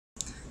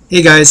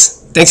Hey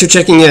guys, thanks for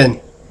checking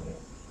in.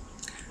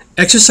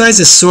 Exercise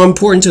is so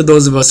important to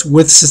those of us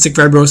with cystic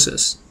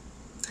fibrosis.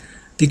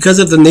 Because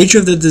of the nature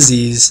of the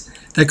disease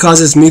that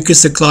causes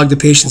mucus to clog the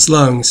patient's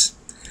lungs,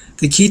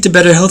 the key to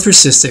better health for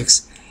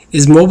cystics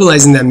is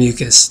mobilizing that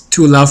mucus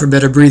to allow for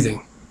better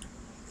breathing.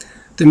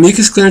 The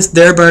mucus clearance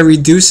thereby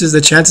reduces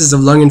the chances of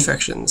lung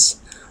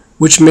infections,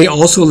 which may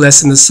also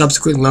lessen the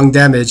subsequent lung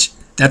damage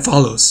that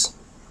follows.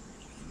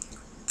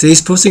 Today's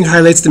posting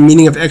highlights the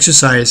meaning of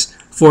exercise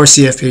for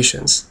CF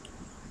patients.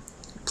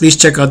 Please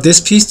check out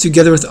this piece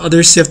together with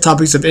other CF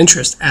topics of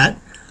interest at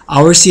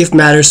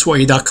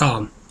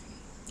ourcfmattershawaii.com.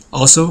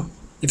 Also,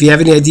 if you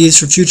have any ideas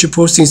for future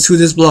postings to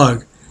this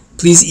blog,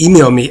 please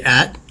email me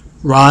at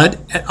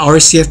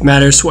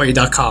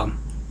rod@ourcfmattershawaii.com.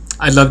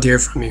 I'd love to hear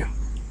from you.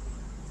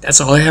 That's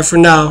all I have for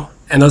now,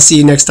 and I'll see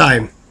you next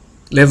time.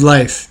 Live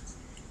life.